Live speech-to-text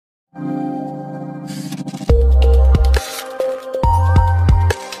Blood.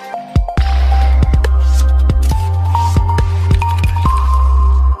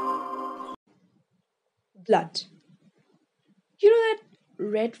 You know that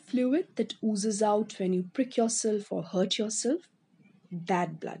red fluid that oozes out when you prick yourself or hurt yourself?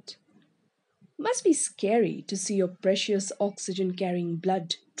 That blood. Must be scary to see your precious oxygen carrying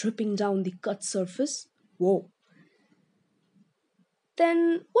blood dripping down the cut surface. Whoa.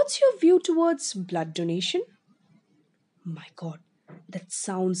 Then, what's your view towards blood donation? My god, that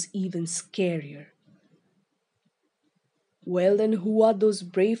sounds even scarier. Well, then, who are those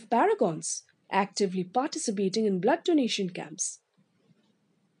brave paragons actively participating in blood donation camps?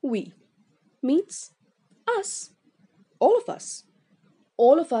 We means us. All of us.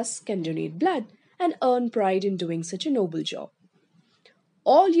 All of us can donate blood and earn pride in doing such a noble job.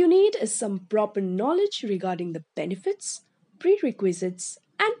 All you need is some proper knowledge regarding the benefits, prerequisites,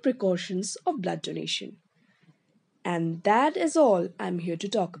 and precautions of blood donation. And that is all I'm here to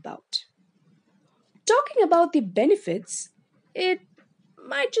talk about. Talking about the benefits, it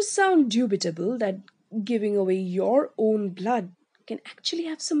might just sound dubitable that giving away your own blood can actually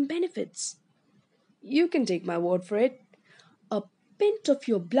have some benefits. You can take my word for it. A pint of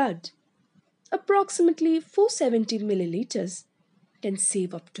your blood, approximately 470 milliliters, can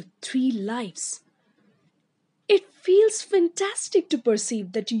save up to 3 lives. It feels fantastic to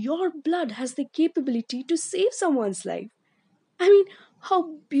perceive that your blood has the capability to save someone's life. I mean,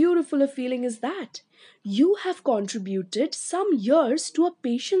 how beautiful a feeling is that? You have contributed some years to a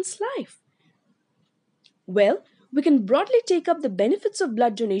patient's life. Well, we can broadly take up the benefits of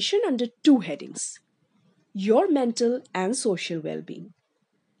blood donation under two headings: your mental and social well being.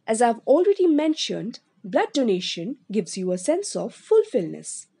 As I've already mentioned, blood donation gives you a sense of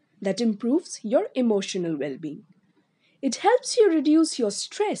fulfillment that improves your emotional well being. It helps you reduce your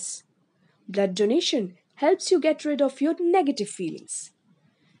stress. Blood donation helps you get rid of your negative feelings.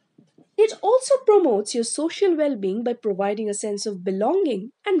 It also promotes your social well being by providing a sense of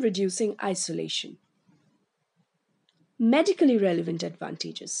belonging and reducing isolation. Medically relevant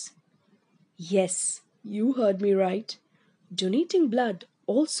advantages. Yes, you heard me right. Donating blood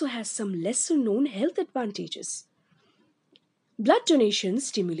also has some lesser known health advantages. Blood donation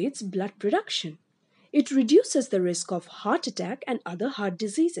stimulates blood production. It reduces the risk of heart attack and other heart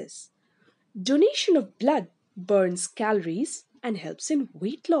diseases. Donation of blood burns calories and helps in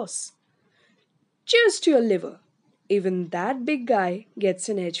weight loss. Cheers to your liver. Even that big guy gets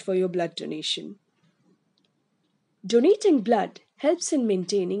an edge for your blood donation. Donating blood helps in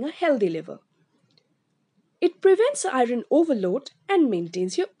maintaining a healthy liver. It prevents iron overload and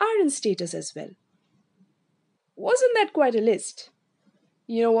maintains your iron status as well. Wasn't that quite a list?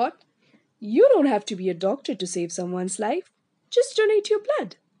 You know what? You don't have to be a doctor to save someone's life. Just donate your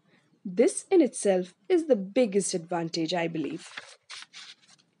blood. This in itself is the biggest advantage, I believe.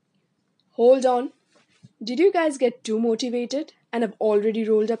 Hold on. Did you guys get too motivated and have already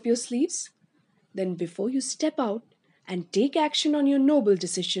rolled up your sleeves? Then, before you step out and take action on your noble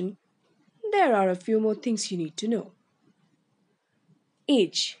decision, there are a few more things you need to know.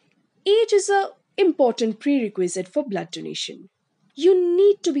 Age. Age is a important prerequisite for blood donation. You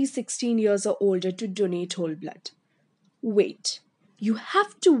need to be 16 years or older to donate whole blood. Weight. You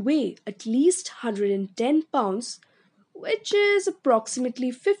have to weigh at least 110 pounds, which is approximately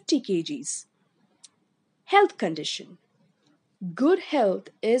 50 kgs. Health condition. Good health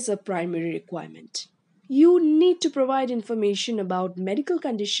is a primary requirement. You need to provide information about medical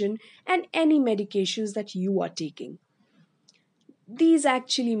condition and any medications that you are taking. These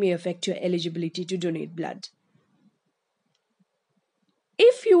actually may affect your eligibility to donate blood.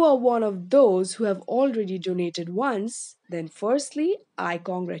 If you are one of those who have already donated once, then firstly, I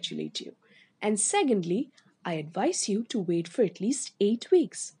congratulate you. And secondly, I advise you to wait for at least 8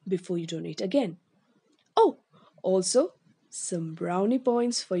 weeks before you donate again. Oh, also, some brownie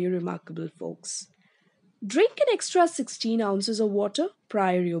points for you remarkable folks. Drink an extra 16 ounces of water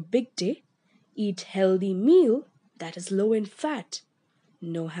prior your big day. Eat healthy meal that is low in fat.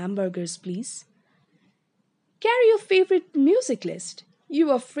 No hamburgers, please. Carry your favorite music list. You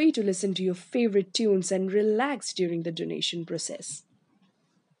are free to listen to your favorite tunes and relax during the donation process.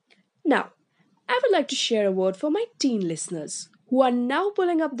 Now, I would like to share a word for my teen listeners who are now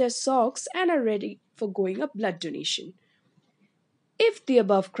pulling up their socks and are ready for going up blood donation. If the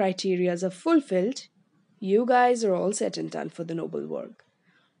above criteria are fulfilled, you guys are all set and done for the noble work.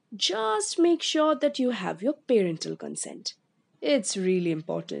 Just make sure that you have your parental consent. It's really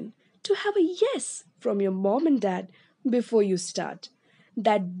important to have a yes from your mom and dad before you start.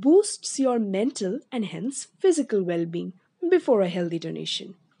 That boosts your mental and hence physical well being before a healthy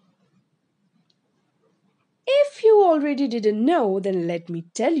donation. you already didn't know, then let me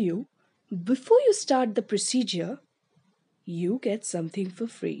tell you. Before you start the procedure, you get something for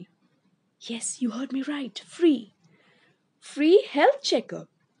free. Yes, you heard me right. Free. Free health checkup.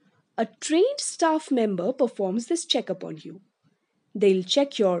 A trained staff member performs this checkup on you. They'll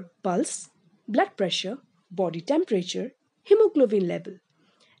check your pulse, blood pressure, body temperature, hemoglobin level.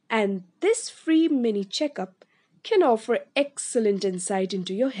 And this free mini checkup can offer excellent insight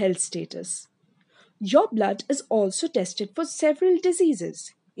into your health status. Your blood is also tested for several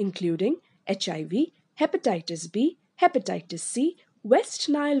diseases, including HIV, hepatitis B, hepatitis C, West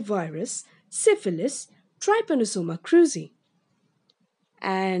Nile virus, syphilis, trypanosoma cruzi.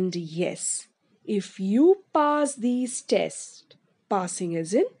 And yes, if you pass these tests, passing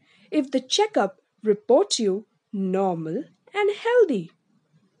as in if the checkup reports you normal and healthy.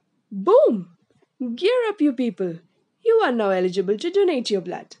 Boom! Gear up, you people. You are now eligible to donate your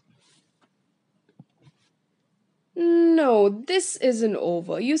blood. No, this isn't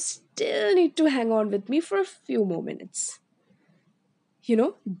over. You still need to hang on with me for a few more minutes.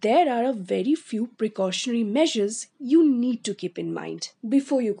 There are a very few precautionary measures you need to keep in mind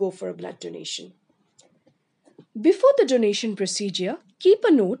before you go for a blood donation. Before the donation procedure, keep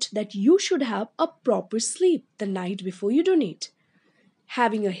a note that you should have a proper sleep the night before you donate.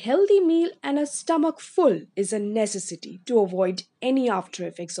 Having a healthy meal and a stomach full is a necessity to avoid any after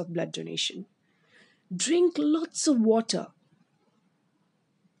effects of blood donation. Drink lots of water.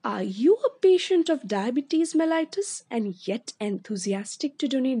 Are you a patient of diabetes mellitus and yet enthusiastic to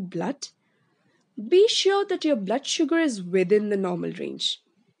donate blood? Be sure that your blood sugar is within the normal range.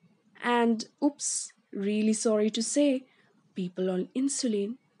 And oops, really sorry to say, people on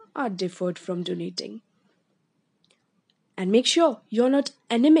insulin are deferred from donating. And make sure you're not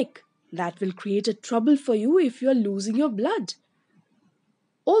anemic. That will create a trouble for you if you're losing your blood.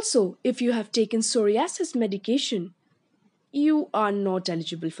 Also, if you have taken psoriasis medication, you are not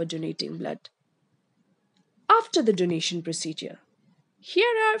eligible for donating blood. After the donation procedure,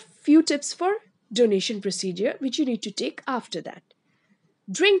 here are few tips for donation procedure which you need to take after that.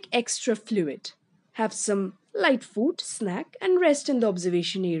 Drink extra fluid. Have some light food, snack, and rest in the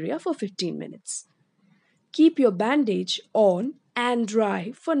observation area for 15 minutes. Keep your bandage on and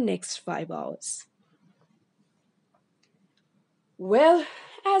dry for next 5 hours. Well,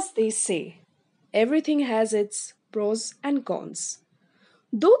 as they say, everything has its pros and cons.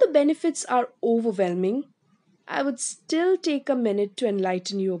 Though the benefits are overwhelming, I would still take a minute to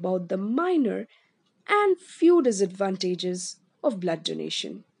enlighten you about the minor and few disadvantages of blood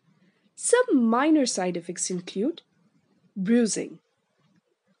donation. Some minor side effects include bruising.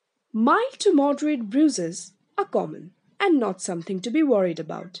 Mild to moderate bruises are common and not something to be worried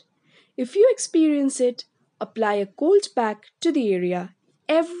about. If you experience it, apply a cold pack to the area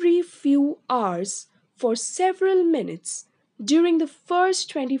every few hours for several minutes during the first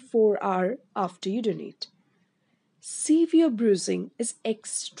 24 hours after you donate. Severe bruising is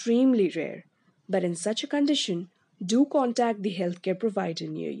extremely rare, but in such a condition, do contact the healthcare provider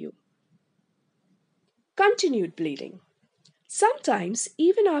near you. Continued bleeding. Sometimes,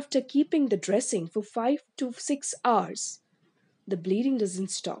 even after keeping the dressing for 5 to 6 hours, the bleeding doesn't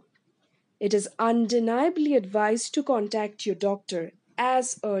stop. It is undeniably advised to contact your doctor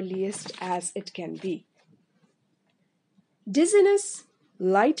as earliest as it can be. Dizziness,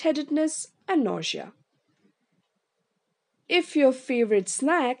 lightheadedness, and nausea. If your favorite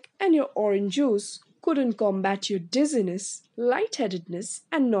snack and your orange juice couldn't combat your dizziness, lightheadedness,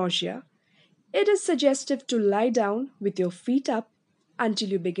 and nausea, it is suggestive to lie down with your feet up until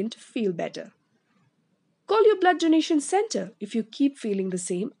you begin to feel better. Call your blood donation center if you keep feeling the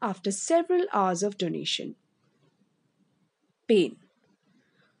same after several hours of donation. Pain.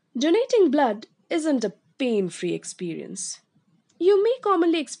 Donating blood isn't a pain free experience. You may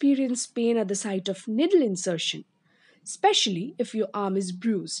commonly experience pain at the site of needle insertion, especially if your arm is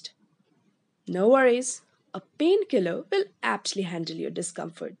bruised. No worries, a painkiller will aptly handle your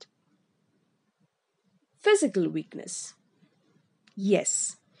discomfort. Physical weakness.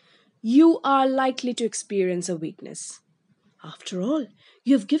 Yes, you are likely to experience a weakness. After all,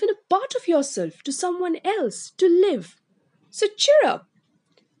 you have given a part of yourself to someone else to live. So cheer up.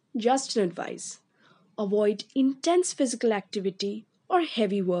 Just an advice. Avoid intense physical activity or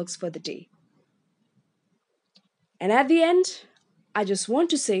heavy works for the day. And at the end, I just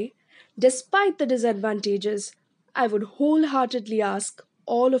want to say, despite the disadvantages, I would wholeheartedly ask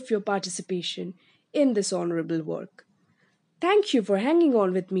all of your participation in this honorable work. Thank you for hanging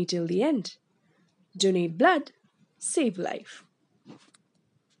on with me till the end. Donate blood, save life.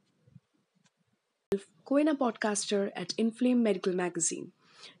 Coena podcaster at Inflame Medical Magazine.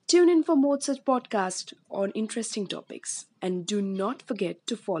 Tune in for more such podcasts on interesting topics and do not forget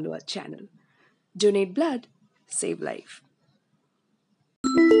to follow our channel. Donate blood, save life.